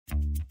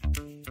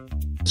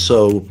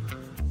So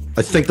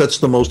I think that's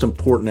the most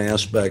important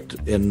aspect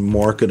in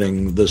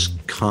marketing this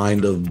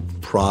kind of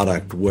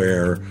product,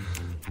 where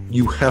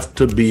you have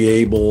to be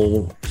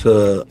able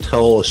to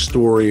tell a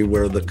story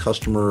where the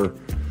customer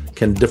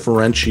can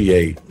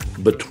differentiate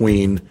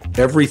between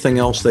everything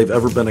else they've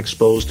ever been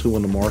exposed to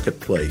in the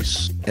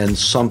marketplace and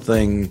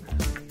something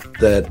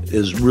that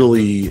is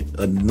really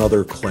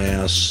another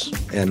class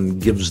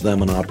and gives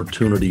them an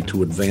opportunity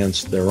to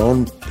advance their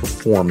own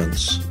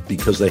performance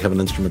because they have an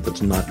instrument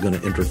that's not going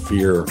to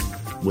interfere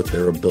with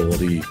their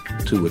ability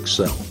to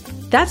excel.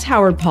 That's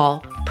Howard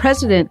Paul,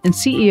 President and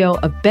CEO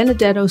of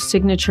Benedetto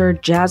Signature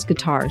Jazz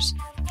Guitars.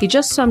 He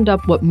just summed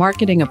up what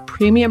marketing a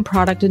premium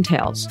product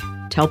entails,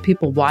 tell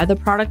people why the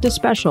product is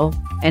special,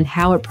 and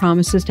how it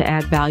promises to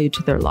add value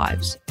to their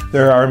lives.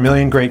 There are a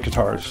million great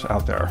guitars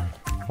out there.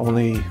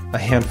 Only a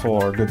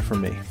handful are good for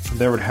me.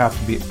 There would have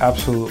to be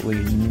absolutely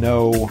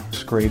no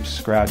scrapes,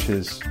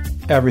 scratches.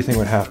 Everything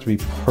would have to be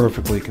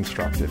perfectly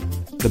constructed.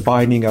 The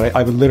binding,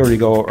 I would literally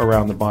go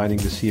around the binding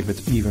to see if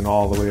it's even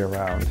all the way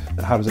around.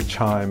 How does it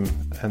chime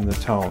and the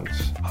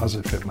tones? How does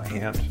it fit my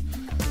hand?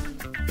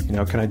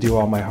 Can I do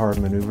all my hard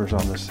maneuvers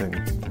on this thing?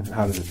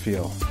 How does it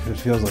feel? If it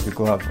feels like a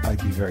glove, I'd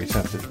be very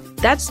tempted.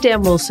 That's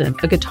Dan Wilson,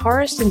 a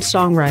guitarist and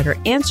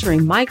songwriter,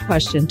 answering my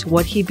question to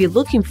what he'd be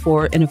looking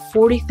for in a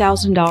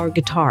 $40,000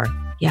 guitar.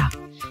 Yeah.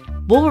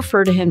 We'll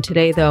refer to him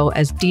today, though,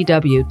 as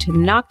DW to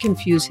not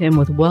confuse him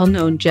with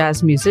well-known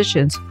jazz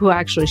musicians who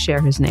actually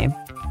share his name.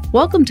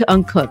 Welcome to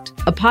Uncooked,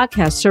 a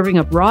podcast serving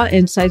up raw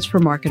insights for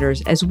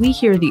marketers as we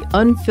hear the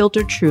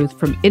unfiltered truth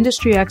from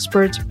industry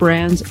experts,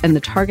 brands, and the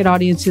target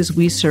audiences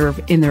we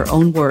serve in their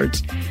own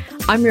words.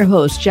 I'm your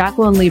host,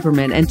 Jacqueline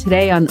Lieberman, and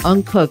today on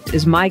Uncooked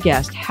is my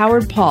guest,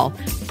 Howard Paul,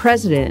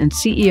 President and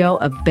CEO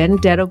of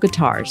Benedetto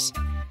Guitars.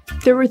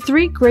 There were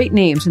three great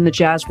names in the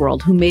jazz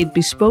world who made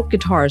bespoke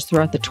guitars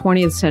throughout the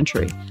 20th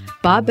century.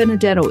 Bob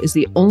Benedetto is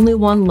the only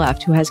one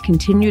left who has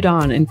continued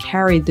on and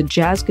carried the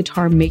jazz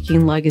guitar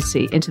making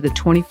legacy into the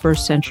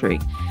 21st century.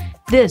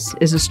 This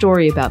is a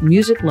story about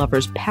music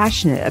lovers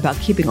passionate about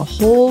keeping a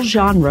whole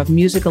genre of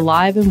music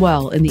alive and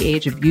well in the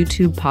age of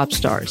YouTube pop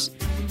stars.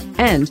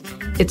 And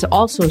it's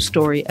also a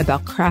story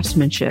about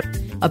craftsmanship,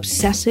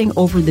 obsessing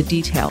over the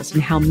details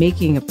and how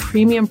making a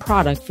premium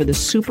product for the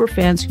super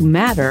fans who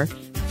matter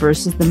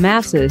versus the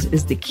masses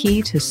is the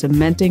key to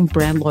cementing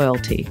brand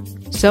loyalty.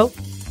 So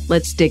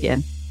let's dig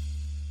in.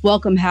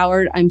 Welcome,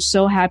 Howard. I'm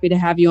so happy to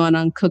have you on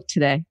Uncooked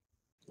today.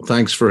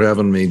 Thanks for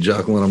having me,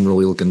 Jacqueline. I'm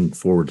really looking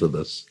forward to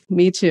this.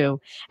 Me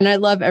too. And I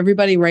love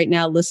everybody right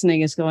now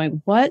listening is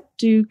going, what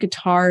do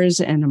guitars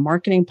and a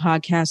marketing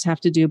podcast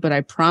have to do? But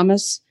I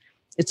promise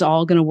it's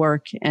all going to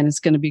work and it's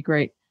going to be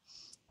great.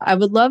 I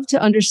would love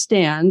to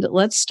understand.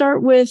 Let's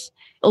start with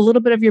a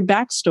little bit of your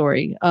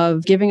backstory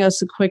of giving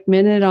us a quick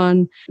minute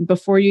on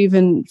before you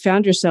even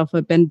found yourself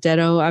at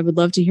Benedetto. I would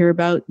love to hear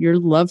about your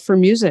love for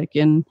music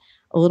and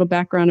a little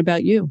background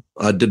about you.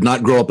 I did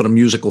not grow up in a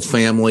musical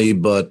family,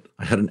 but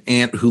I had an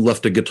aunt who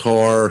left a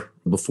guitar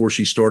before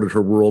she started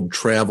her world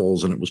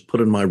travels, and it was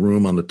put in my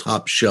room on the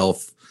top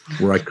shelf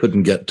where I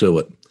couldn't get to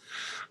it.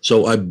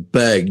 So I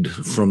begged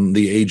from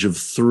the age of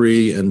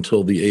 3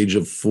 until the age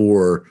of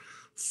 4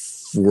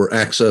 for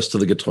access to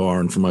the guitar.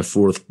 And for my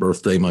 4th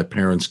birthday, my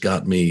parents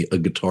got me a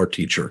guitar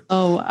teacher.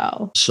 Oh,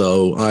 wow.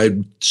 So I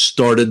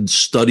started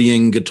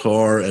studying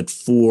guitar at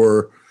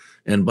 4.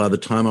 And by the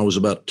time I was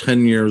about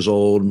 10 years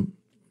old,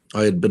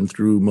 I had been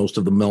through most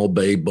of the Mel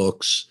Bay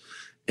books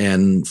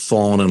and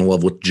fallen in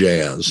love with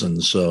jazz.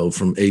 And so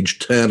from age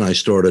 10, I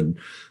started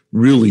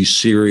really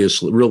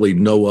seriously, really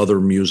no other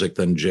music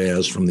than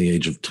jazz from the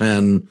age of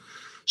 10.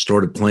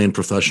 Started playing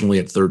professionally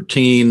at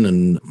 13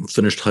 and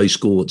finished high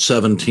school at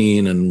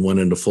 17 and went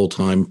into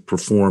full-time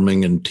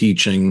performing and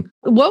teaching.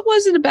 What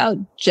was it about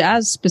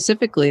jazz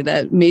specifically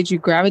that made you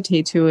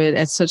gravitate to it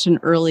at such an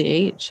early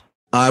age?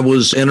 I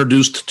was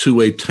introduced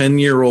to a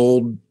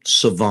 10-year-old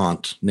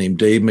savant named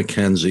Dave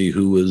McKenzie,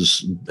 who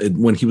was,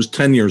 when he was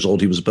 10 years old,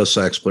 he was the best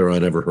sax player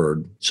I'd ever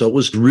heard. So it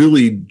was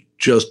really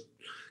just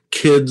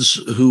kids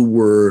who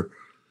were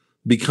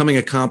becoming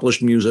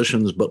accomplished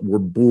musicians, but were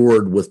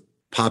bored with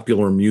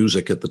popular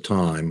music at the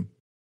time.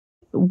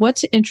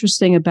 What's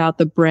interesting about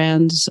the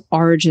brand's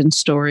origin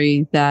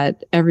story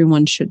that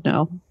everyone should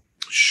know?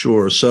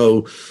 Sure.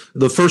 So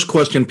the first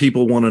question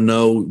people want to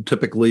know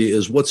typically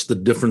is, what's the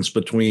difference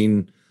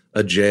between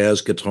a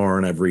jazz guitar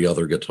and every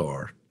other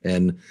guitar?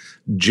 And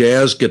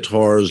jazz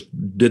guitars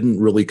didn't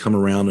really come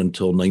around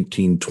until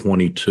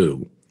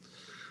 1922.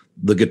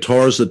 The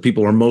guitars that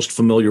people are most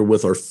familiar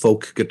with are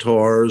folk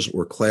guitars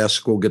or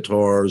classical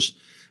guitars,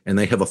 and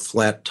they have a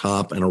flat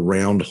top and a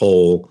round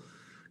hole,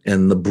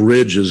 and the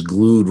bridge is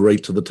glued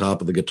right to the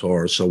top of the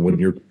guitar. So when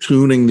you're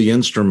tuning the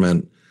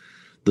instrument,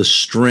 the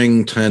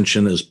string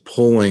tension is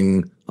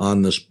pulling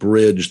on this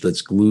bridge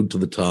that's glued to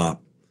the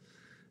top.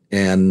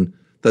 And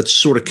that's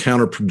sort of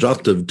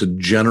counterproductive to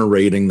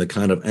generating the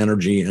kind of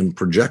energy and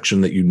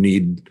projection that you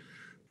need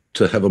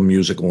to have a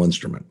musical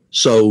instrument.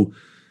 So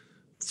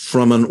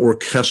from an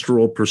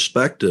orchestral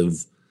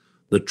perspective,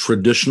 The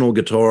traditional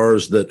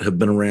guitars that have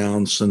been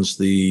around since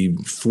the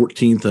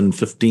 14th and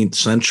 15th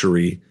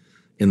century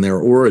in their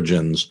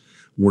origins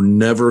were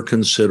never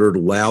considered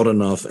loud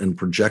enough and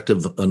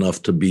projective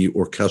enough to be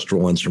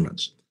orchestral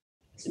instruments.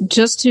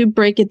 Just to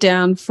break it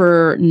down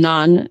for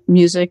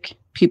non-music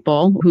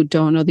people who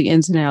don't know the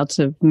ins and outs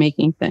of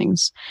making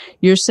things,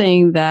 you're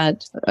saying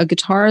that a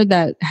guitar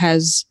that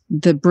has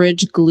the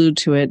bridge glued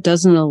to it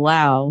doesn't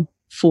allow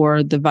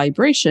for the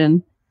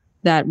vibration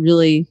that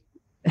really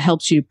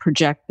helps you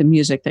project the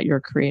music that you're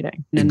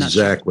creating.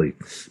 Exactly.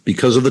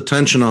 Because of the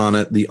tension on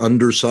it, the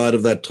underside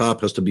of that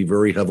top has to be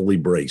very heavily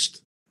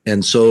braced.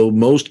 And so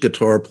most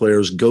guitar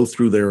players go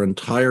through their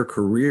entire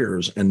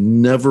careers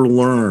and never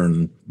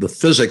learn the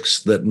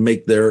physics that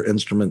make their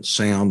instrument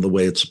sound the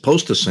way it's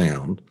supposed to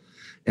sound.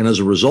 And as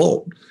a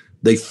result,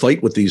 they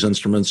fight with these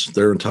instruments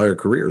their entire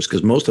careers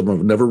because most of them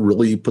have never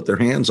really put their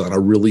hands on a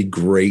really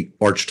great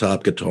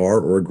archtop guitar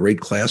or a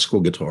great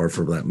classical guitar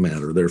for that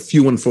matter. They're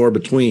few and far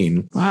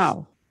between.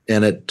 Wow.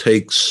 And it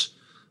takes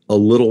a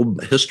little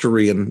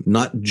history, and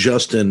not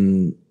just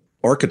in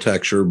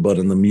architecture, but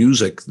in the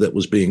music that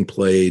was being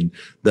played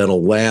that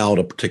allowed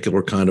a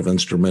particular kind of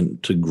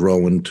instrument to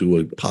grow into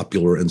a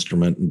popular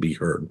instrument and be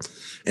heard.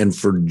 And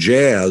for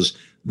jazz,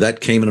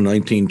 that came in the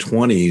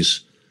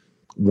 1920s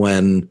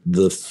when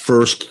the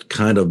first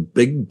kind of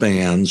big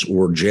bands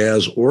or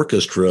jazz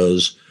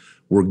orchestras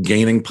were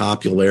gaining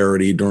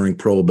popularity during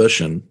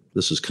Prohibition.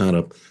 This is kind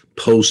of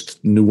post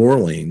New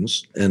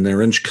Orleans, and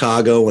they're in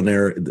Chicago, and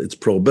it's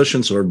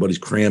Prohibition, so everybody's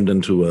crammed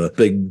into a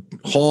big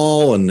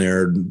hall, and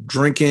they're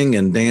drinking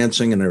and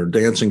dancing, and they're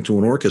dancing to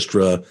an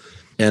orchestra,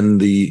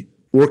 and the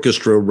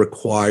orchestra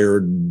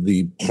required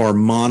the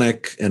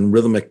harmonic and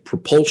rhythmic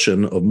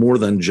propulsion of more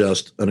than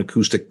just an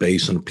acoustic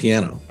bass and a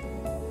piano.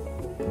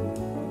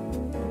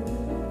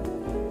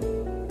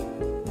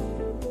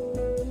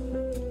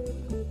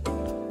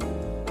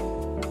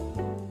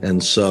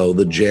 And so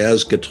the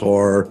jazz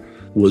guitar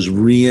was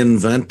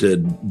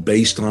reinvented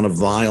based on a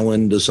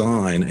violin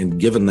design and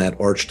given that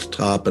arched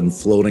top and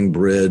floating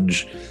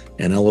bridge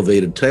and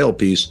elevated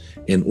tailpiece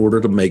in order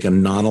to make a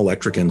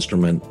non-electric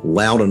instrument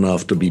loud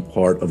enough to be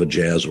part of a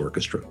jazz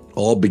orchestra,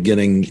 all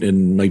beginning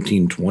in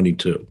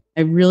 1922.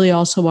 I really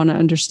also want to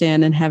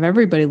understand, and have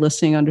everybody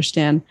listening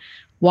understand,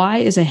 why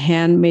is a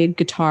handmade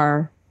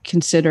guitar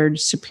considered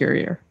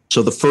superior?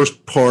 So the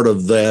first part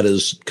of that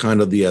is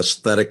kind of the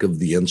aesthetic of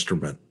the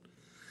instrument.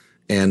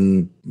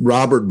 And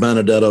Robert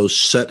Benedetto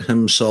set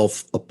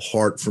himself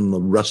apart from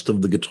the rest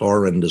of the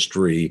guitar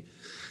industry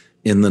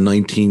in the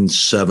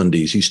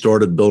 1970s. He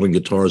started building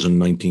guitars in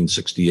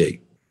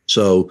 1968.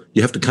 So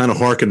you have to kind of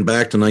harken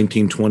back to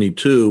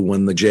 1922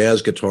 when the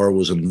jazz guitar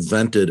was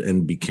invented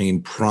and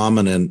became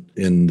prominent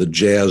in the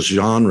jazz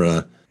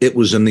genre. It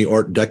was in the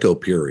Art Deco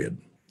period.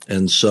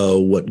 And so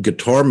what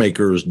guitar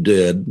makers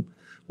did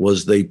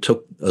was they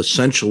took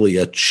essentially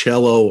a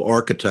cello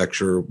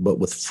architecture, but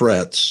with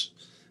frets,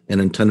 and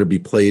intended to be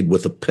played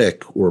with a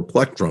pick or a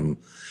plectrum.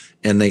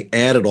 And they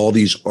added all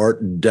these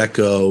Art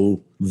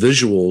Deco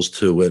visuals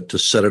to it to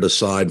set it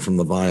aside from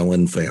the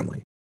violin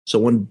family. So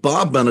when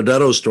Bob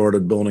Benedetto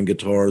started building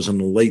guitars in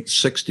the late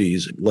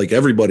 60s, like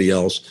everybody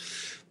else,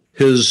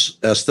 his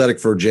aesthetic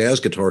for a jazz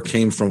guitar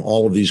came from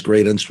all of these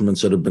great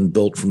instruments that had been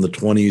built from the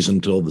 20s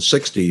until the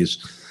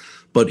 60s.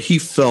 But he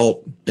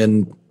felt,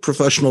 and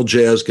professional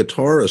jazz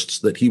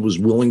guitarists that he was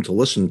willing to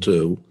listen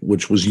to,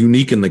 which was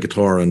unique in the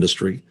guitar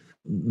industry,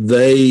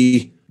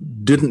 they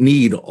didn't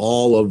need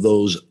all of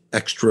those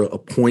extra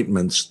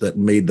appointments that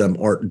made them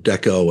Art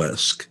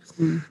Deco-esque.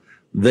 Mm.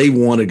 They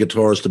wanted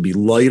guitars to be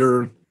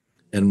lighter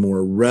and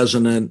more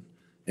resonant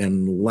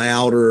and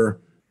louder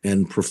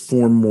and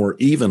perform more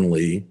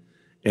evenly.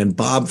 And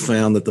Bob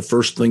found that the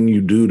first thing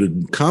you do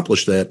to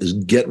accomplish that is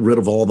get rid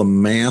of all the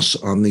mass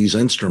on these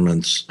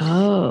instruments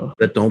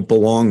that don't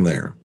belong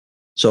there.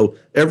 So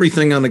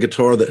everything on the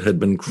guitar that had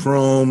been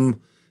chrome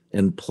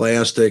and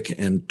plastic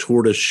and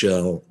tortoise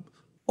shell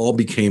all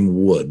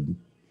became wood,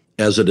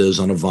 as it is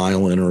on a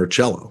violin or a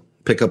cello.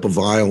 Pick up a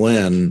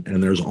violin,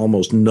 and there's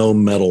almost no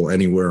metal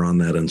anywhere on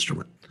that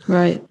instrument.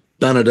 Right.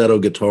 Benedetto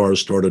guitars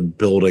started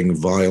building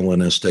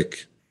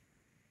violinistic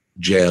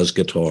jazz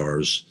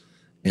guitars.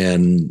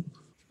 And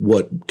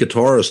what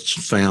guitarists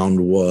found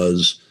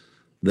was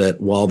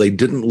that while they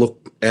didn't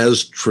look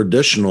as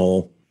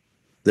traditional,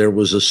 there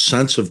was a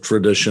sense of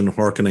tradition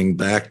hearkening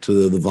back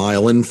to the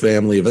violin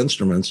family of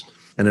instruments.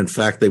 And in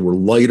fact, they were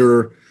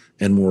lighter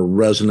and more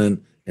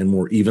resonant and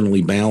more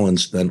evenly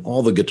balanced than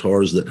all the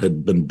guitars that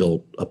had been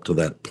built up to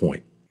that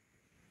point.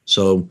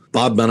 So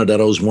Bob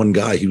Benedetto's one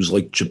guy. He was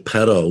like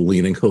Geppetto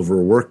leaning over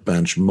a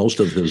workbench most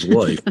of his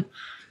life.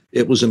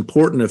 It was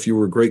important, if you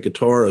were a great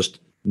guitarist,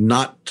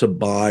 not to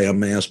buy a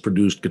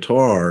mass-produced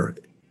guitar.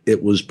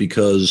 It was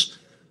because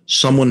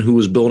someone who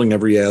was building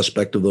every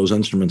aspect of those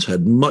instruments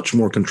had much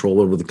more control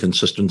over the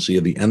consistency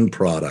of the end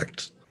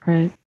product.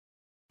 Right.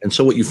 And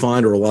so what you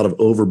find are a lot of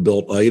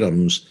overbuilt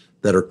items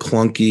that are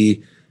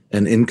clunky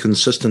and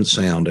inconsistent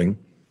sounding,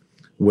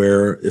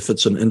 where if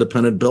it's an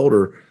independent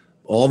builder,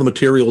 all the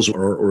materials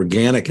are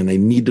organic and they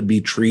need to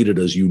be treated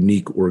as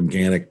unique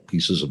organic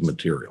pieces of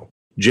material.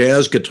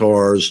 Jazz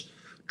guitars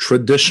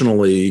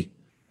traditionally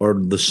are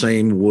the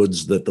same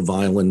woods that the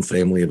violin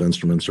family of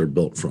instruments are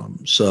built from.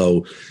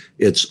 So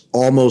it's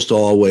almost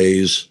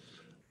always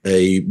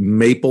a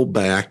maple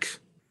back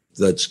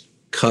that's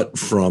cut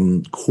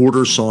from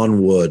quarter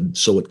sawn wood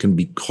so it can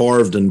be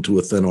carved into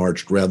a thin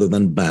arch rather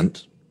than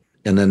bent,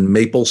 and then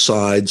maple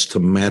sides to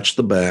match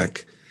the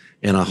back,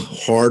 and a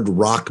hard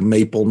rock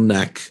maple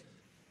neck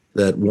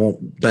that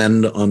won't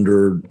bend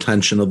under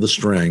tension of the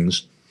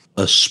strings,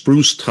 a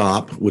spruce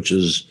top, which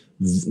is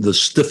the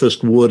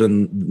stiffest wood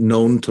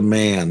known to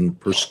man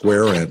per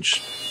square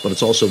inch, but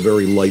it's also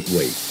very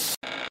lightweight.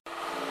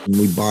 And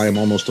we buy them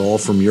almost all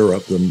from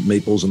Europe. The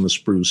maples and the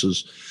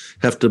spruces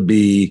have to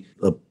be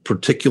a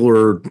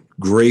particular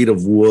grade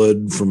of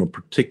wood from a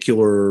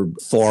particular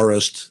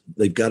forest.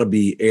 They've got to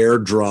be air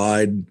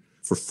dried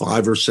for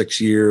 5 or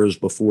 6 years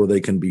before they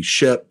can be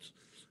shipped.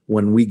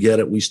 When we get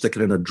it, we stick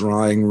it in a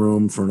drying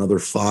room for another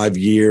 5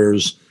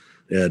 years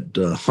at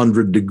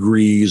 100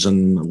 degrees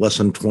and less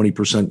than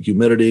 20%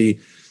 humidity.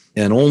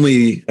 And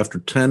only after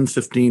 10,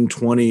 15,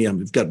 20,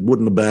 we've got wood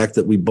in the back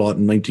that we bought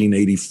in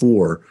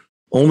 1984.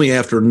 Only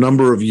after a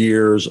number of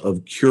years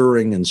of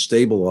curing and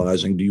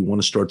stabilizing do you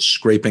want to start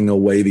scraping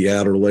away the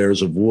outer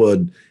layers of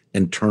wood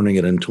and turning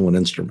it into an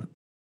instrument.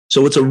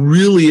 So it's a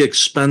really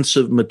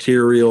expensive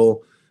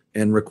material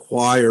and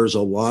requires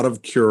a lot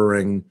of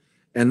curing.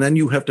 And then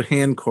you have to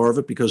hand carve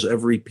it because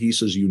every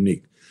piece is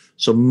unique.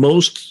 So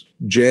most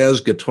jazz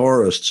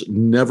guitarists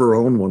never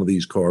own one of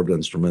these carved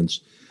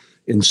instruments.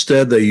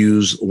 Instead, they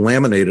use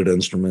laminated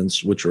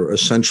instruments, which are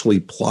essentially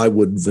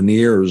plywood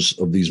veneers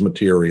of these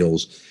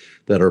materials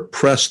that are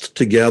pressed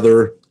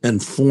together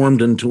and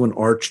formed into an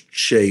arched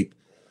shape.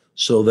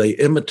 So they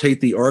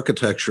imitate the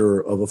architecture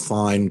of a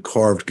fine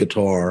carved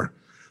guitar,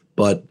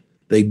 but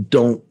they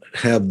don't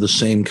have the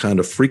same kind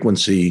of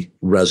frequency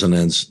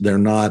resonance. They're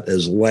not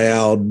as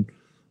loud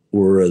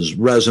or as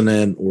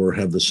resonant or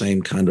have the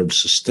same kind of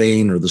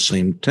sustain or the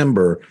same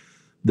timbre.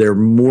 They're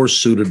more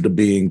suited to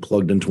being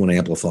plugged into an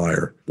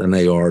amplifier than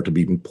they are to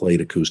being played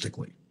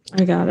acoustically.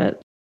 I got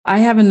it. I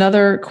have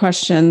another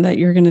question that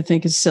you're going to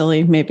think is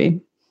silly, maybe,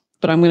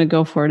 but I'm going to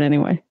go for it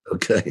anyway.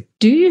 Okay.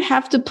 Do you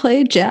have to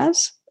play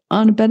jazz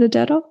on a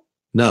Benedetto?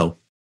 No.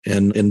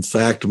 And in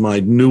fact, my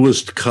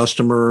newest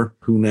customer,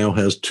 who now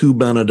has 2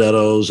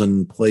 Benedettos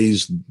and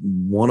plays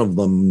one of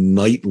them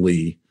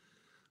nightly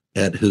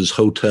at his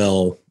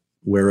hotel,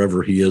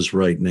 wherever he is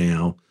right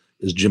now,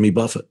 is Jimmy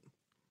Buffett.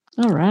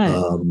 All right.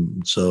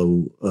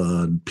 So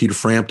Peter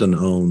Frampton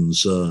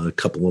owns a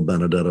couple of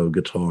Benedetto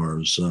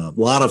guitars. A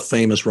lot of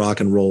famous rock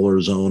and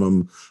rollers own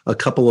them. A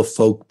couple of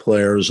folk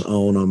players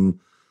own them.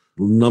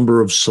 A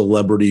number of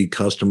celebrity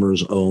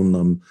customers own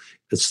them.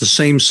 It's the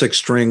same 6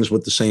 strings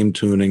with the same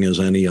tuning as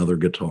any other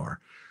guitar.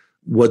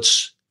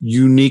 What's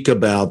unique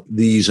about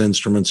these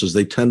instruments is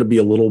they tend to be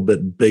a little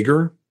bit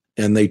bigger,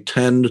 and they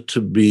tend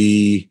to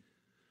be,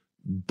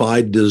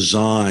 by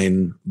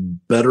design,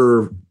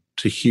 better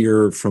to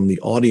hear from the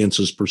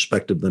audience's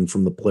perspective than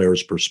from the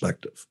player's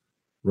perspective,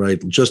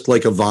 right? Just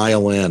like a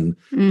violin,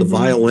 the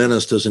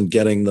violinist isn't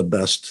getting the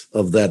best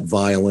of that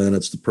violin.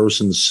 It's the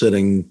person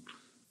sitting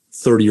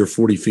 30 or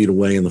 40 feet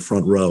away in the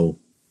front row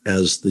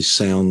as the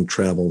sound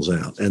travels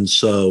out. And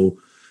so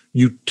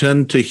you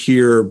tend to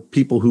hear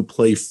people who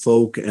play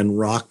folk and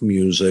rock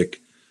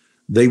music,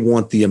 they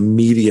want the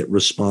immediate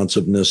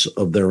responsiveness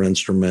of their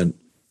instrument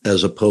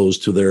as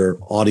opposed to their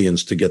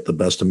audience to get the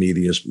best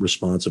immediate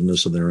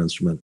responsiveness of their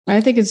instrument. I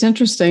think it's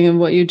interesting in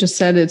what you just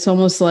said. It's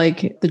almost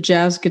like the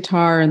jazz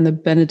guitar and the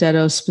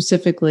Benedetto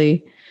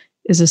specifically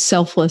is a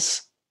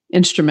selfless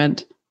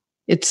instrument.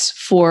 It's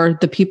for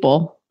the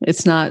people.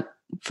 It's not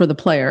for the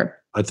player.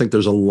 I think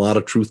there's a lot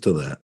of truth to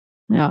that.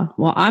 Yeah.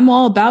 Well, I'm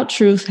all about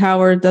truth,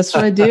 Howard. That's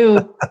what I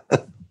do.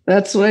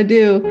 That's what I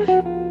do.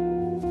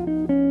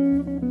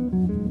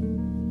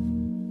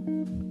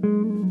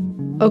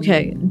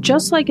 Okay,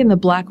 just like in the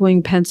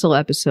Blackwing Pencil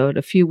episode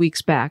a few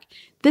weeks back,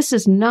 this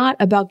is not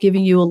about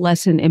giving you a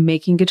lesson in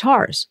making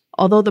guitars,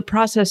 although the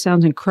process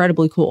sounds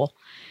incredibly cool.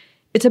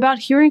 It's about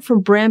hearing from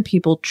brand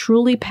people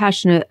truly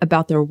passionate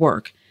about their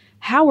work.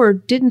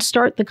 Howard didn't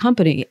start the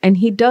company, and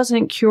he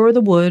doesn't cure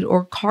the wood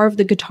or carve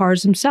the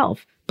guitars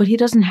himself, but he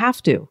doesn't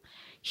have to.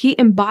 He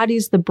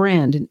embodies the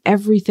brand and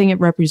everything it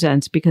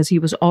represents because he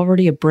was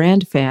already a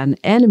brand fan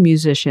and a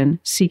musician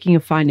seeking a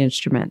fine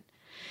instrument.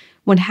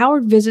 When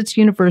Howard visits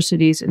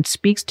universities and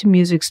speaks to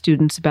music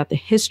students about the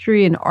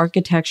history and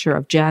architecture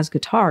of jazz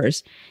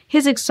guitars,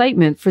 his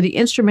excitement for the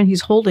instrument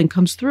he's holding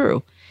comes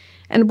through.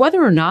 And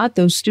whether or not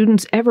those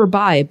students ever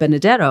buy a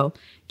Benedetto,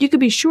 you can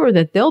be sure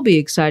that they'll be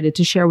excited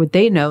to share what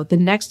they know the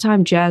next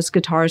time jazz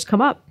guitars come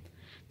up.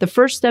 The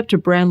first step to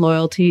brand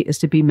loyalty is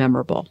to be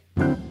memorable.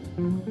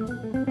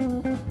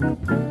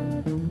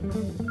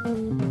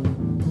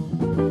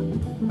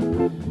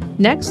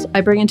 Next, I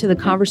bring into the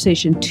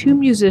conversation 2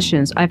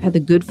 musicians I've had the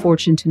good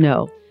fortune to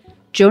know.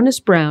 Jonas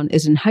Brown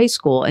is in high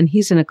school, and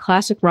he's in a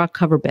classic rock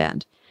cover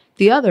band.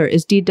 The other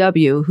is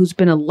D.W., who's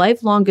been a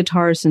lifelong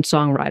guitarist and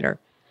songwriter.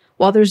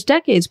 While there's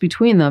decades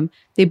between them,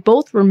 they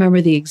both remember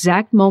the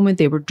exact moment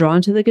they were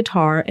drawn to the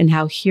guitar and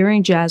how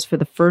hearing jazz for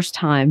the first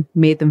time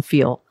made them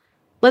feel.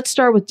 Let's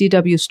start with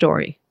DW's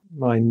story.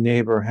 My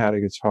neighbor had a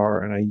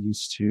guitar, and I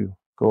used to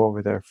go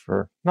over there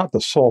for not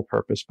the sole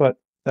purpose, but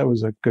that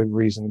was a good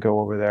reason to go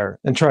over there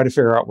and try to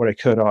figure out what I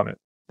could on it.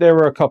 There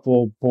were a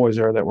couple boys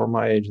there that were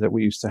my age that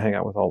we used to hang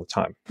out with all the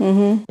time.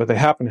 Mm-hmm. But they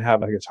happened to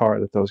have a guitar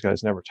that those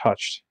guys never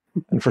touched.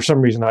 And for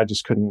some reason, I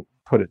just couldn't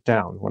put it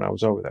down when I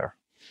was over there.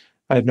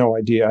 I had no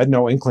idea. I had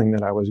no inkling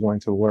that I was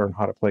going to learn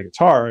how to play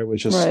guitar. I was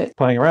just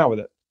playing around with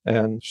it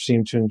and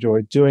seemed to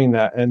enjoy doing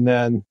that. And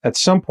then at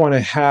some point, I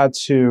had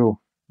to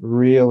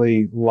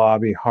really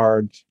lobby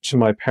hard to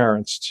my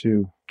parents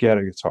to get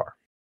a guitar.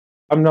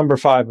 I'm number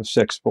 5 of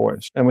 6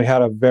 boys, and we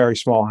had a very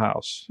small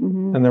house,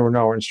 and there were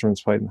no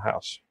instruments played in the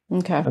house.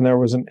 Okay. And there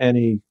wasn't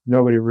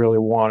nobody really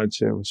wanted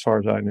to, as far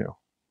as I knew,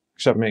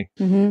 except me.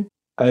 Mm-hmm.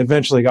 I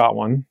eventually got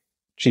one,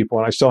 cheap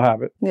one. I still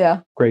have it.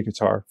 Yeah. Great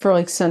guitar. For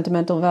like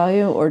sentimental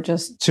value or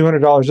just?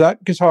 $200.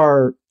 That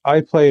guitar,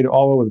 I played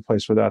all over the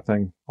place with that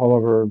thing, all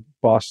over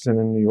Boston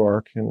and New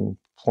York and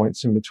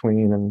points in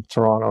between and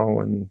Toronto.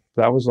 And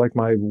that was like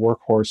my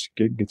workhorse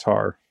gig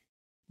guitar.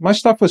 My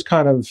stuff was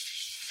kind of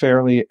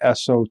fairly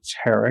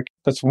esoteric.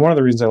 That's one of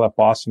the reasons I left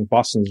Boston.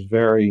 Boston is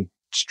very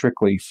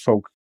strictly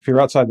folk. If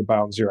you're outside the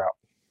bounds, you're out.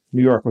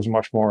 New York was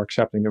much more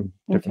accepting of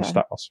different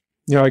styles.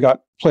 You know, I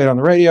got played on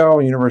the radio,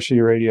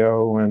 university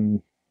radio,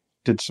 and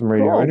did some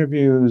radio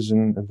interviews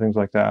and things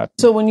like that.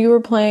 So when you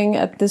were playing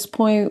at this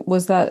point,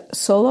 was that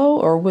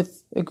solo or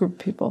with a group of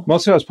people?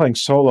 Mostly I was playing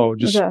solo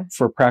just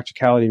for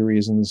practicality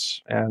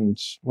reasons. And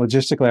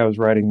logistically, I was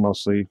writing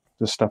mostly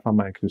the stuff on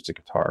my acoustic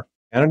guitar.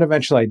 And then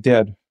eventually I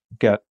did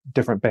get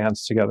different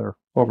bands together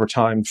over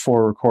time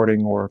for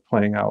recording or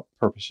playing out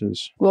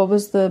purposes. What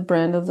was the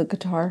brand of the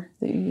guitar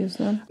that you used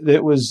then?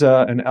 It was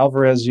an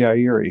Alvarez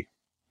Yairi,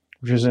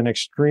 which is an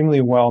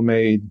extremely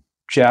well-made,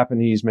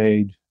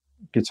 Japanese-made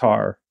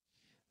guitar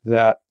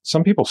that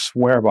some people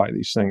swear by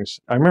these things.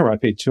 I remember I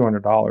paid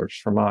 $200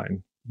 for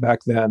mine back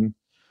then,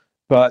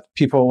 but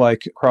people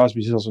like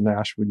Crosby, Stills, and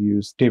Nash would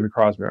use, David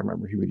Crosby, I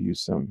remember he would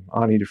use them.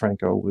 Ani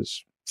DeFranco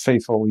was a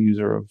faithful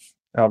user of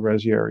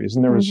Alvarez Yaris,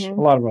 and there was a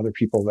lot of other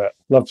people that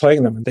loved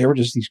playing them, and they were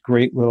just these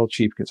great little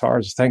cheap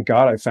guitars. Thank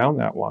God I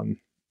found that one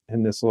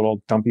in this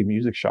little dumpy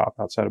music shop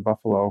outside of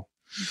Buffalo.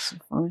 That's so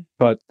funny.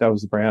 But that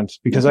was the brand,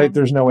 because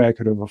there's no way I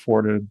could have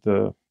afforded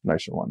the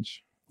nicer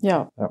ones.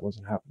 Yeah. That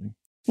wasn't happening.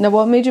 Now,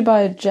 what made you buy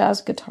a jazz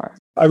guitar?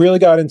 I really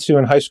got into,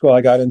 in high school,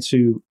 I got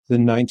into the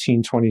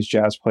 1920s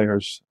jazz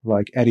players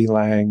like Eddie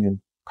Lang and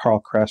Carl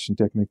Kress and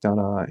Dick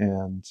McDonough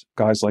and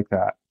guys like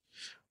that.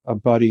 A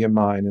buddy of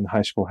mine in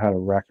high school had a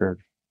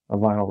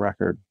vinyl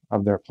record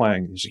of their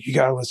playing. He's like, you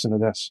got to listen to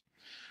this.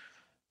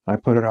 I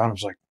put it on. I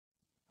was like,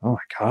 oh my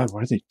God,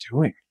 what are they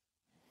doing?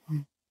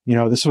 You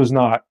know, this was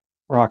not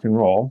rock and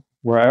roll,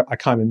 where I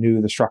kind of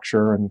knew the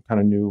structure and kind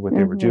of knew what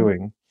they were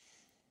doing.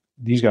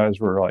 These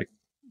guys were like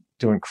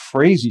doing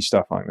crazy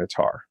stuff on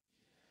guitar.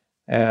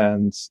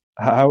 And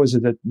how is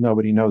it that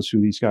nobody knows who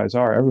these guys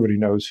are? Everybody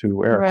knows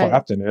who Eric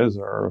Clapton is,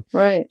 or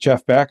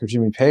Jeff Beck or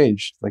Jimmy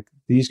Page. Like,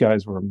 these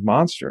guys were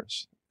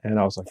monsters. And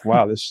I was like,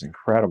 wow, this is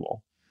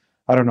incredible.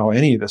 I don't know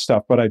any of this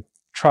stuff, but I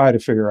try to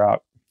figure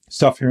out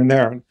stuff here and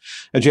there. And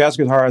a jazz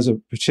guitar has a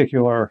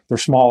particular, they're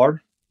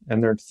smaller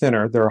and they're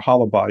thinner. They're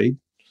hollow bodied.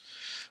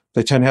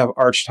 They tend to have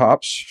arch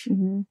tops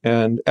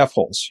and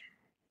F-holes,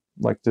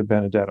 like the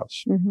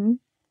Benedettos.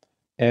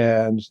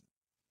 And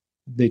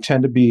they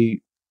tend to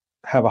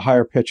have a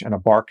higher pitch and a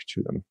bark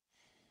to them.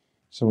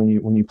 So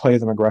when you play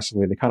them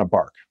aggressively, they kind of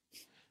bark.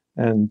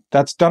 And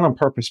that's done on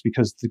purpose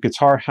because the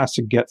guitar has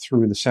to get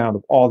through the sound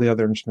of all the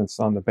other instruments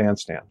on the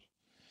bandstand,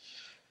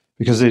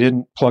 because they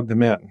didn't plug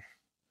them in.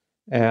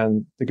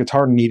 And the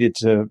guitar needed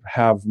to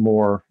have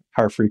more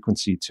higher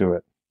frequency to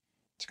it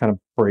to kind of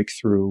break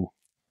through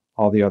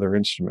all the other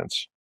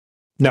instruments.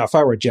 Now, if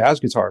I were a jazz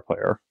guitar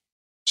player,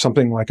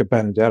 something like a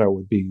Benedetto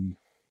would be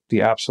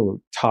the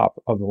absolute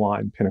top of the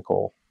line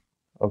pinnacle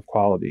of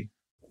quality.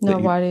 No,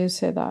 why do you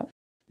say that?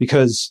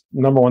 Because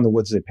number one, the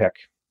woods they pick.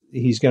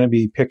 He's going to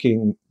be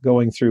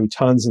going through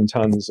tons and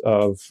tons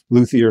of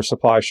luthier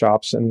supply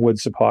shops and wood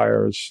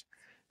suppliers.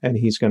 And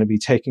he's going to be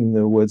taking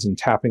the woods and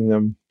tapping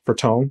them for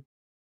tone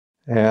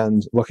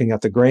and looking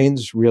at the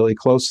grains really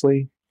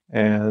closely.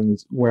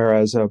 And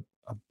whereas a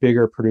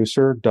bigger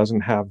producer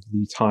doesn't have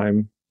the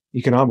time,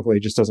 economically,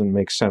 it just doesn't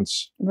make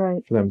sense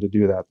for them to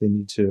do that. They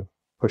need to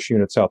push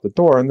units out the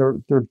door,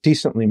 and they're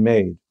decently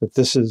made. But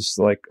this is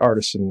like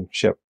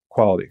artisanship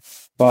quality.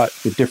 But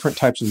the different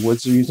types of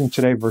woods they're using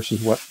today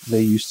versus what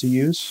they used to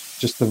use,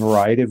 just the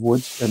variety of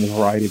woods and the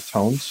variety of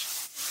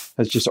tones,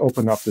 has just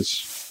opened up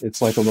this,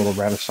 it's like a little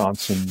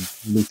renaissance in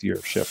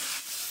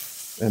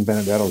luthiership. And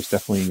Benedetto is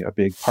definitely a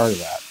big part of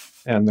that.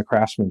 And the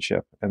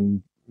craftsmanship,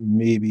 and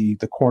maybe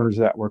the corners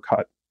that were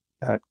cut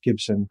at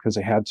Gibson because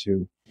they had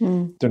to,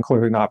 they're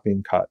clearly not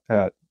being cut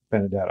at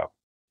Benedetto.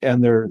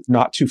 And they're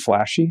not too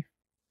flashy.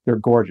 They're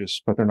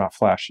gorgeous, but they're not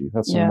flashy.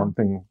 That's the one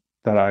thing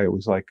that I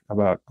always like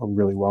about a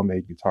really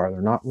well-made guitar.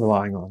 They're not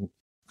relying on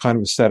kind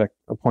of aesthetic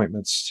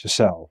appointments to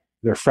sell.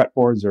 Their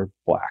fretboards are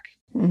black.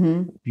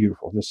 Mm-hmm.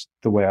 Beautiful, just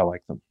the way I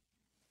like them.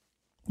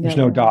 There's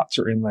Yeah. no dots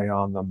or inlay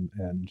on them,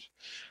 and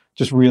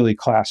just really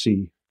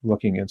classy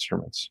looking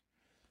instruments.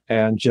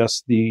 And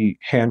just the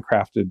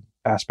handcrafted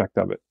aspect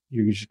of it,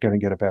 you're just going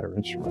to get a better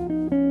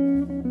instrument.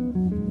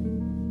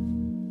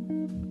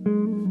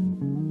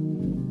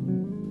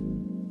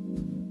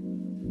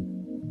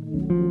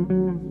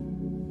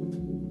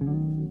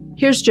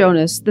 Here's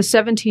Jonas, the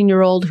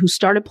 17-year-old who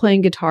started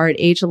playing guitar at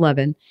age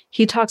 11.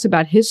 He talks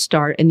about his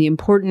start and the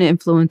important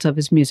influence of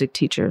his music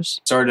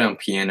teachers. Started on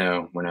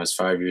piano when I was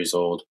 5 years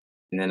old.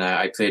 And then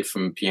I played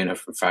from piano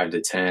from 5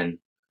 to 10.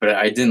 But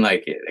I didn't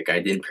like it. Like, I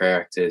didn't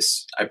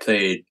practice. I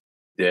played,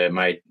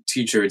 my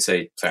teacher would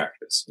say,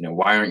 practice.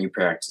 Why aren't you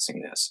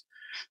practicing this?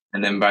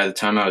 And then by the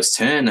time I was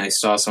 10, I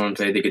saw someone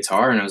play the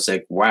guitar and I was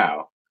like,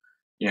 wow,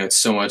 it's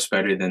so much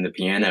better than the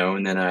piano.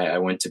 And then I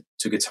went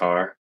to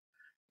guitar.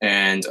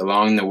 And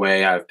along the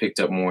way, I've picked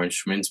up more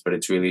instruments, but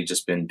it's really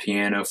just been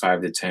piano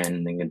 5 to 10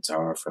 and then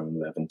guitar from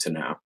 11 to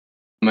now.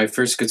 My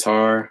first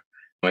guitar,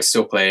 I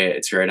still play it.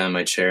 It's right on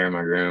my chair in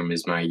my room,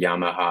 is my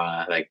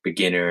Yamaha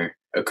beginner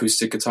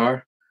acoustic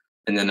guitar.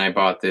 And then I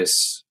bought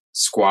this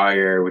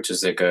Squier, which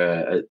is like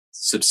a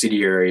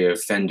subsidiary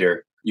of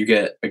Fender. You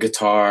get a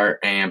guitar,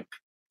 amp,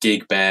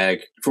 gig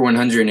bag for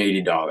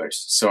 $180.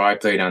 So I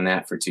played on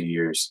that for 2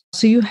 years.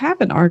 So you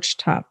have an arch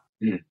top.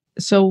 Mm.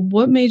 So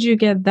what made you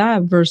get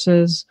that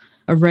versus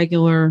a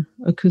regular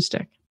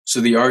acoustic? So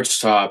the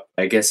arch top,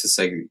 I guess it's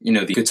like,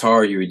 the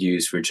guitar you would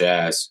use for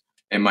jazz.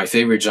 And my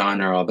favorite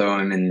genre, although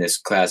I'm in this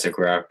classic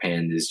rock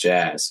band, is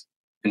jazz.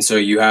 And so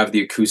you have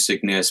the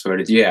acousticness, but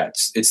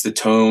it's the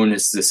tone,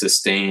 it's the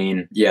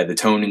sustain, the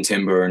tone and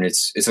timbre, and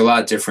it's a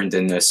lot different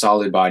than the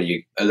solid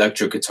body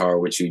electric guitar,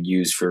 which you'd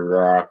use for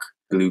rock,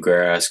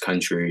 bluegrass,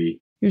 country.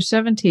 You're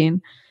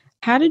 17.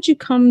 How did you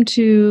come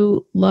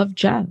to love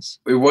jazz?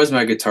 It was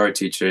my guitar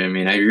teacher. I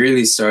mean, I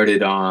really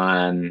started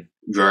on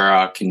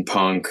rock and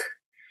punk,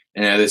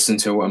 and I listened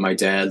to what my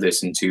dad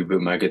listened to,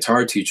 but my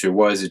guitar teacher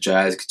was a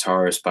jazz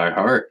guitarist by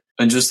heart.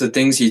 And just the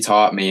things he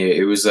taught me,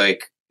 it was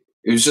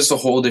just a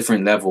whole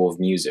different level of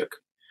music.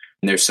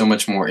 And there's so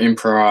much more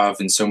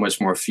improv and so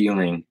much more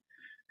feeling.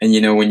 And,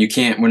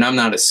 when I'm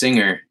not a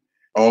singer,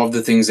 all of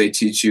the things they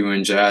teach you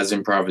in jazz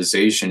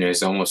improvisation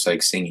is almost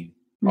like singing.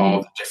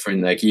 All the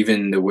different,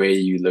 even the way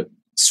you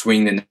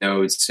swing the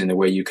notes and the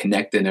way you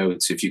connect the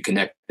notes, if you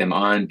connect them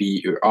on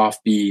beat or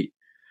off beat,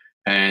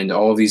 and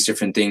all these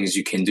different things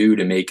you can do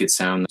to make it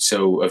sound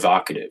so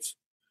evocative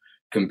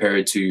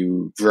compared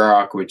to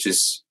rock, which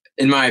is,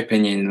 in my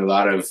opinion, a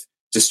lot of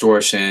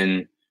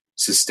distortion,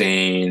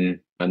 sustain,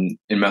 and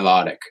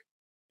melodic.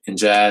 In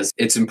jazz,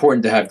 it's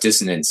important to have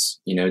dissonance,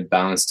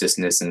 balanced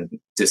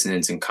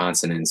dissonance and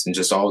consonance, and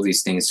just all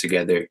these things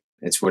together.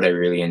 It's what I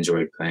really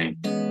enjoyed playing.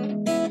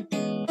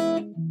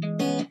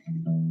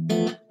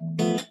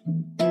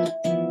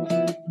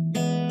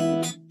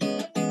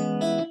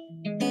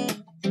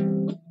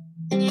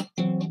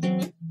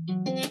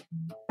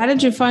 How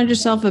did you find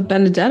yourself at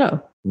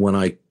Benedetto? When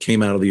I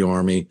came out of the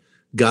Army,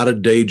 got a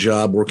day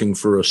job working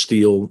for a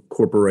steel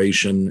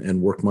corporation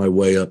and worked my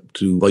way up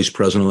to vice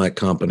president of that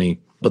company.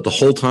 But the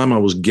whole time I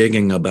was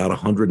gigging about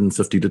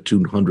 150 to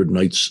 200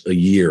 nights a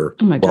year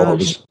while I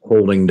was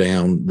holding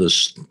down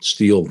this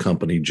steel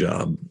company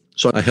job.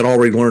 So I had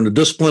already learned the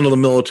discipline of the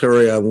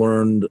military. I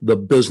learned the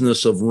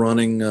business of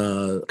running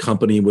a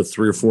company with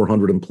 300 or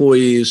 400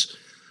 employees.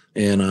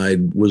 And I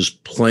was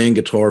playing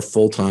guitar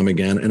full time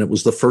again. And it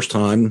was the first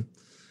time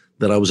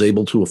that I was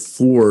able to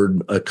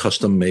afford a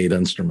custom-made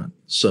instrument.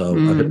 So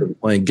I had been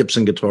playing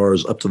Gibson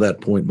guitars up to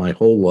that point my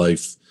whole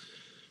life.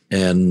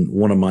 And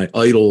one of my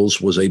idols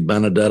was a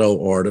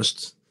Benedetto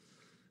artist.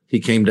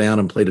 He came down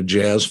and played a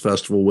jazz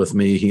festival with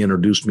me. He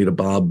introduced me to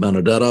Bob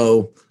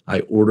Benedetto. I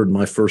ordered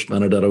my first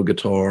Benedetto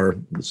guitar.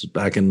 This is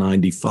back in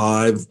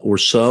 95 or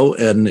so.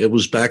 And it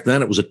was back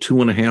then, it was a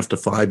 2.5 to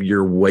 5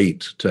 year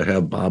wait to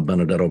have Bob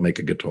Benedetto make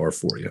a guitar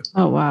for you.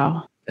 Oh,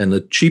 wow. And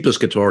the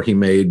cheapest guitar he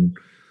made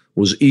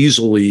was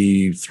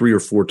easily 3 or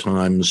 4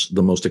 times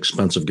the most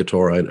expensive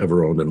guitar I'd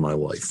ever owned in my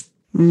life.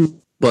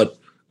 But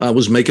I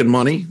was making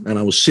money and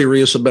I was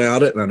serious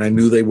about it, and I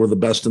knew they were the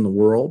best in the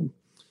world.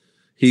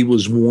 He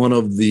was one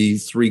of the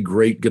 3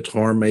 great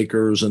guitar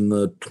makers in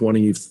the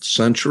 20th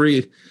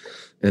century,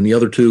 and the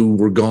other 2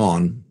 were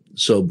gone.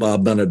 So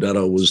Bob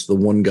Benedetto was the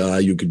one guy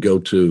you could go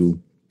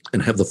to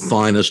and have the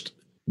finest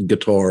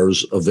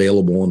guitars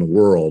available in the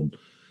world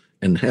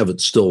and have it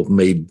still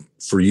made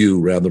for you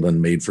rather than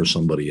made for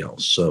somebody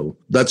else. So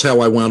that's how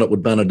I wound up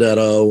with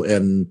Benedetto,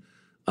 and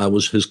I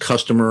was his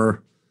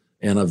customer,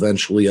 and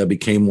eventually I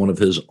became one of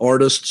his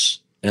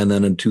artists. And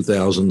then in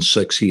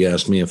 2006, he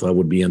asked me if I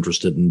would be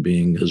interested in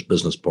being his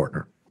business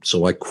partner.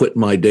 So I quit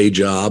my day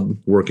job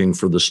working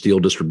for the steel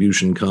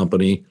distribution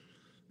company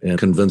and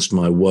convinced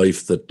my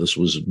wife that this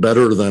was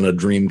better than a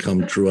dream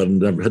come true. I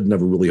had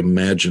never really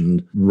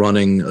imagined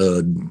running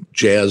a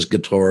jazz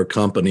guitar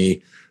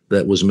company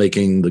that was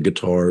making the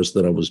guitars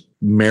that I was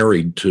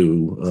married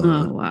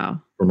to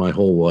for my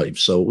whole life.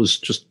 So it was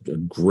just a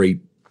great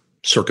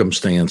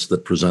circumstance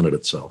that presented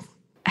itself.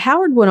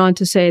 Howard went on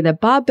to say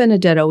that Bob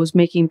Benedetto was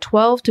making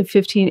 12 to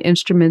 15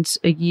 instruments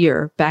a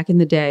year back in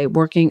the day,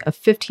 working a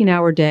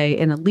 15-hour day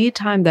and a lead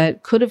time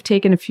that could have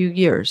taken a few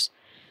years.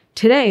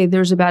 Today,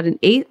 there's about an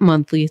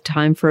 8-month lead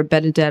time for a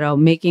Benedetto,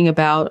 making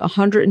about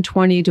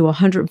 120 to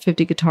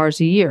 150 guitars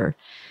a year.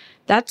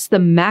 That's the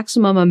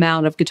maximum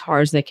amount of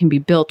guitars that can be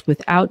built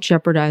without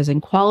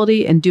jeopardizing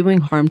quality and doing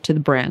harm to the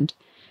brand.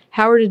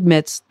 Howard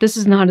admits this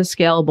is not a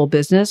scalable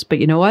business, but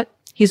you know what?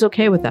 He's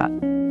okay with that.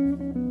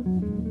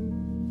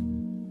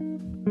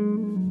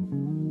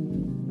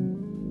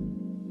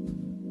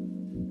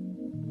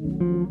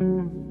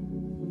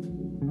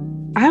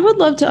 I would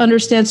love to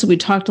understand. So we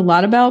talked a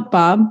lot about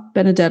Bob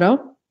Benedetto.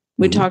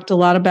 We talked a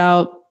lot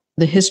about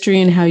the history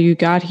and how you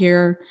got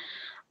here.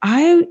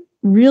 I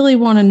really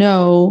want to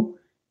know,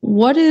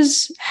 what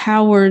is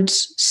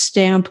Howard's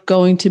stamp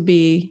going to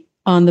be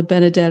on the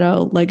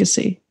Benedetto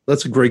legacy?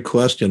 That's a great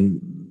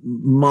question.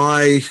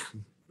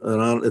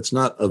 It's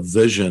not a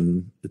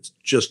vision. It's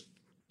just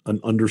an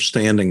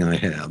understanding I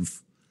have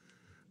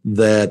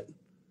that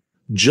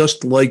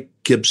just like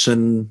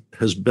Gibson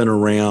has been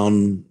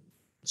around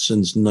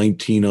since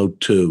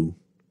 1902,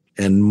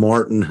 and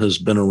Martin has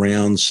been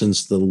around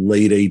since the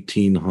late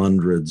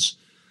 1800s,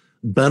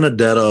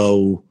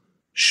 Benedetto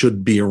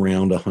should be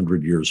around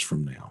 100 years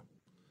from now.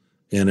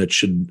 And it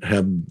should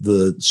have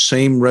the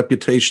same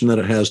reputation that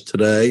it has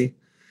today.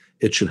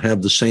 It should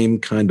have the same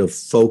kind of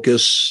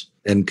focus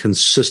and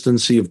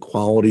consistency of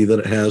quality that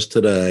it has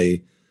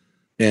today.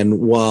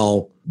 And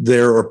while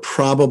there are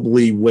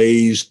probably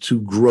ways to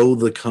grow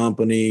the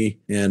company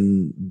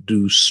and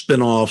do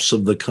spin-offs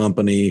of the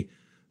company,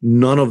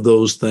 none of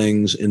those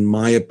things, in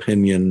my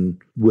opinion,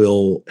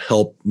 will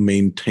help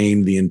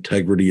maintain the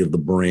integrity of the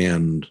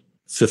brand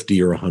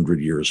 50 or 100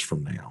 years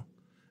from now.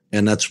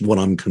 And that's what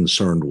I'm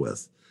concerned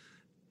with.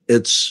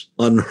 It's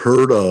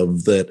unheard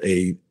of that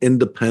an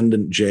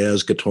independent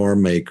jazz guitar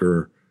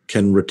maker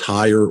can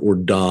retire or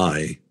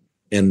die,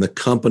 and the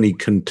company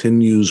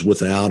continues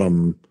without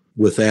him,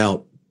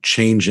 without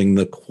changing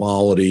the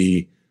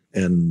quality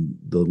and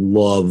the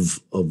love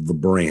of the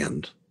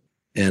brand.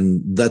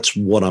 And that's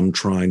what I'm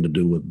trying to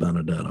do with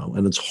Benedetto.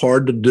 And it's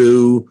hard to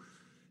do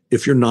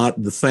if you're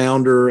not the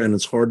founder, and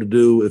it's hard to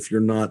do if you're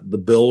not the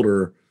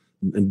builder.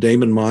 And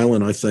Damon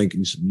Mylan, I think,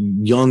 he's a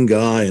young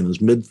guy in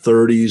his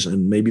mid-30s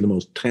and maybe the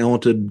most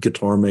talented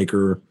guitar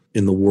maker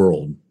in the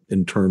world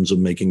in terms of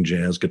making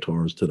jazz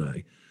guitars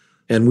today.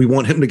 And we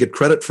want him to get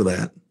credit for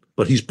that,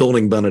 but he's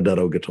building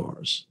Benedetto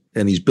guitars,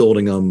 and he's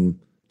building them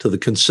to the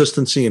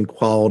consistency and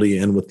quality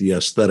and with the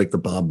aesthetic that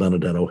Bob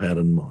Benedetto had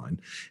in mind.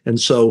 And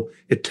so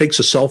it takes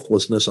a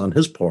selflessness on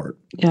his part.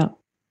 Yeah.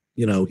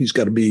 You know, he's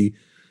got to be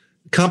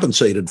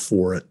compensated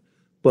for it,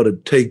 but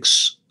it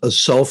takes a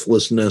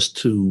selflessness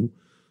to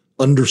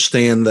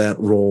understand that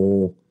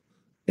role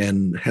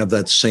and have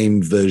that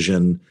same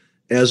vision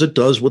as it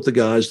does with the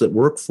guys that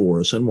work for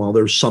us. And while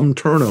there's some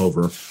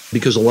turnover,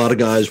 because a lot of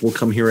guys will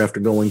come here after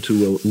going to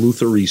a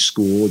Lutherie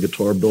school, a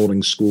guitar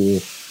building school,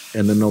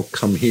 and then they'll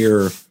come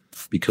here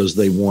because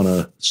they want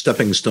a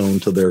stepping stone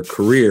to their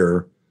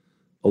career,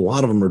 a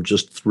lot of them are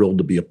just thrilled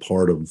to be a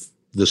part of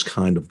this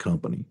kind of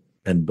company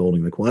and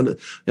building the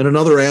quantity. And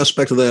another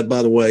aspect of that,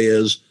 by the way,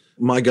 is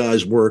my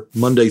guys work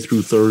Monday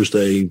through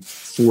Thursday,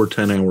 4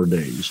 10-hour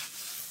days.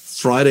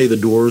 Friday, the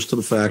doors to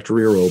the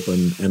factory are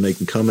open, and they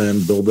can come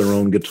in, build their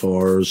own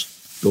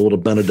guitars, build a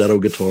Benedetto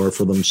guitar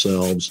for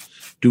themselves,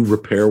 do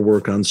repair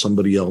work on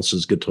somebody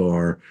else's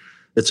guitar.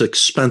 It's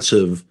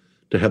expensive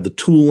to have the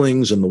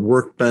toolings and the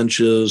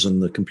workbenches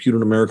and the computer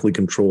numerically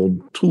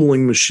controlled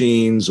tooling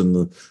machines and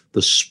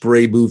the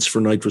spray booths for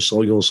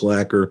nitrocellulose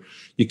lacquer.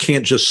 You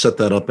can't just set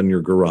that up in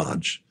your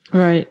garage.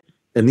 Right.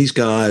 And these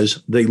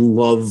guys, they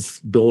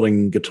love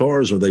building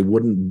guitars or they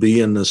wouldn't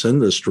be in this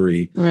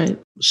industry. Right.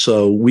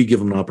 So we give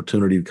them an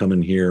opportunity to come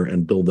in here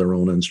and build their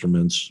own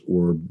instruments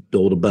or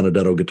build a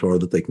Benedetto guitar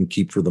that they can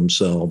keep for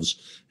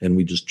themselves. And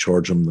we just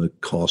charge them the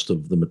cost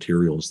of the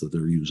materials that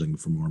they're using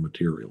from our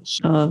materials.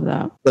 I love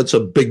that. That's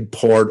a big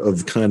part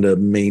of kind of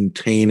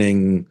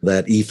maintaining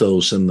that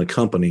ethos in the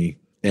company.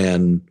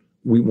 And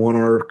we want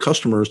our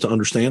customers to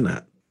understand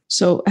that.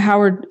 So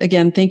Howard,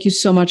 again, thank you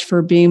so much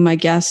for being my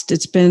guest.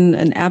 It's been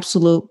an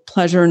absolute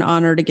pleasure and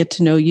honor to get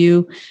to know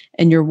you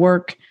and your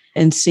work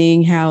and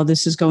seeing how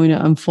this is going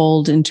to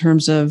unfold in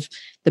terms of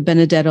the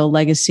Benedetto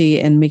legacy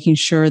and making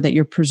sure that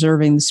you're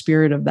preserving the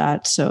spirit of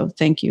that. So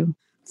thank you.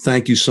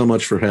 Thank you so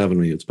much for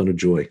having me. It's been a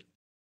joy.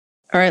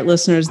 All right,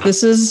 listeners,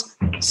 this is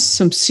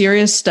some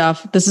serious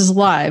stuff. This is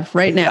live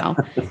right now.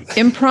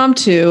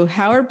 Impromptu,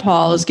 Howard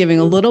Paul is giving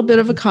a little bit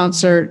of a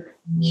concert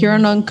here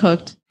on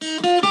Uncooked.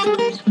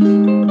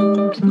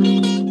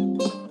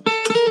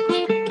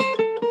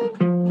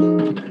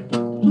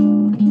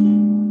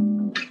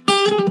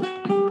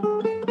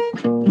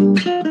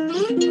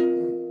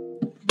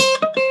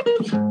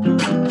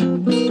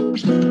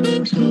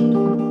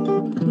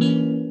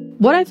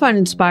 What I find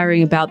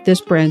inspiring about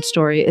this brand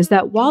story is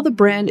that while the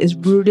brand is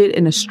rooted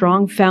in a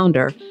strong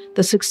founder,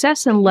 the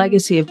success and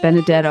legacy of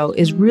Benedetto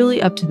is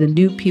really up to the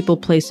new people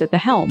placed at the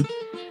helm.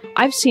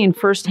 I've seen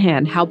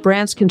firsthand how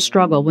brands can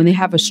struggle when they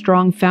have a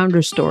strong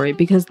founder story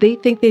because they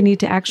think they need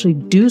to actually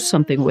do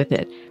something with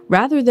it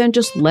rather than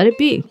just let it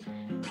be.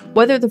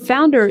 Whether the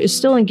founder is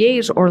still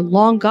engaged or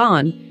long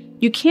gone,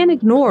 you can't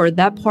ignore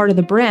that part of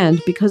the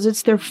brand because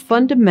it's their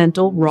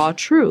fundamental raw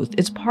truth.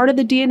 It's part of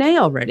the DNA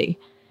already.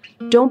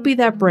 Don't be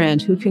that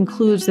brand who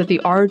concludes that the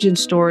origin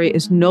story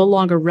is no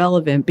longer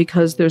relevant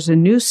because there's a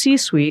new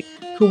C-suite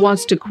who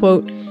wants to,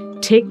 quote,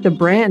 take the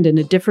brand in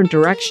a different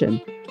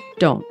direction.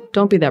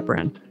 Don't be that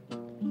brand.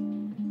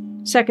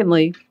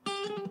 Secondly,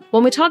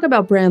 when we talk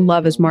about brand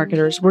love as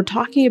marketers, we're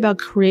talking about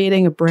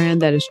creating a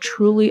brand that is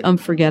truly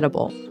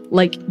unforgettable,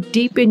 like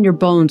deep in your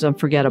bones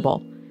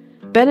unforgettable.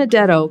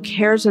 Benedetto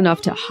cares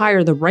enough to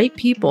hire the right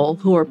people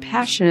who are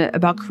passionate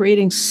about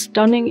creating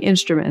stunning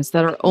instruments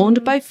that are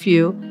owned by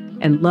few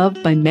and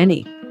loved by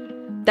many.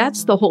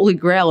 That's the holy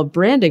grail of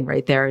branding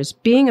right there, is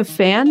being a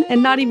fan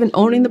and not even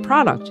owning the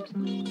product.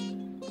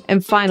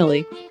 And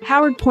finally,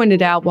 Howard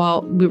pointed out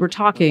while we were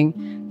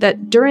talking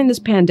that during this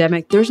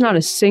pandemic, there's not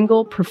a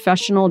single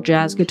professional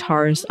jazz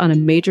guitarist on a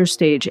major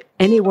stage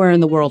anywhere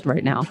in the world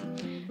right now.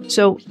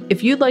 So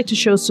if you'd like to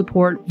show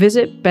support,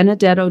 visit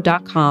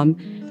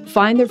benedetto.com,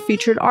 find their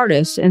featured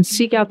artists, and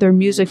seek out their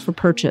music for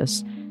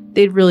purchase.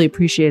 They'd really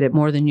appreciate it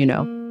more than you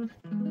know.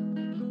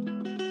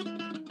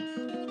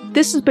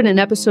 This has been an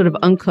episode of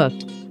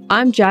Uncooked.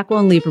 I'm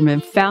Jacqueline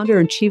Lieberman, founder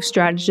and chief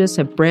strategist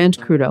at Brand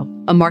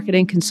Crudo, a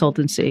marketing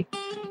consultancy.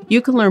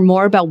 You can learn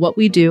more about what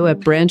we do at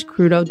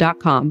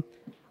brandcrudo.com.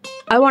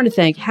 I want to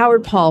thank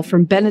Howard Paul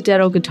from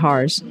Benedetto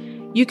Guitars.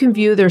 You can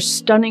view their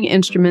stunning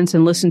instruments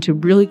and listen to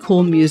really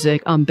cool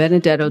music on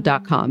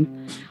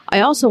benedetto.com. I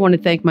also want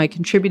to thank my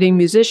contributing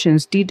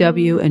musicians,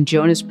 DW and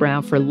Jonas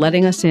Brown, for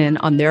letting us in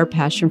on their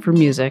passion for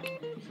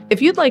music.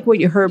 If you'd like what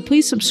you heard,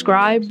 please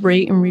subscribe,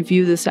 rate, and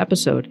review this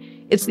episode.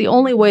 It's the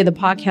only way the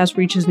podcast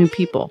reaches new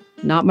people.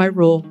 Not my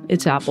rule,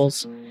 it's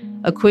Apple's.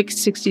 A quick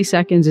 60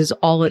 seconds is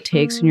all it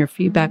takes, and your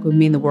feedback would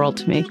mean the world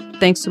to me.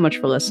 Thanks so much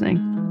for listening.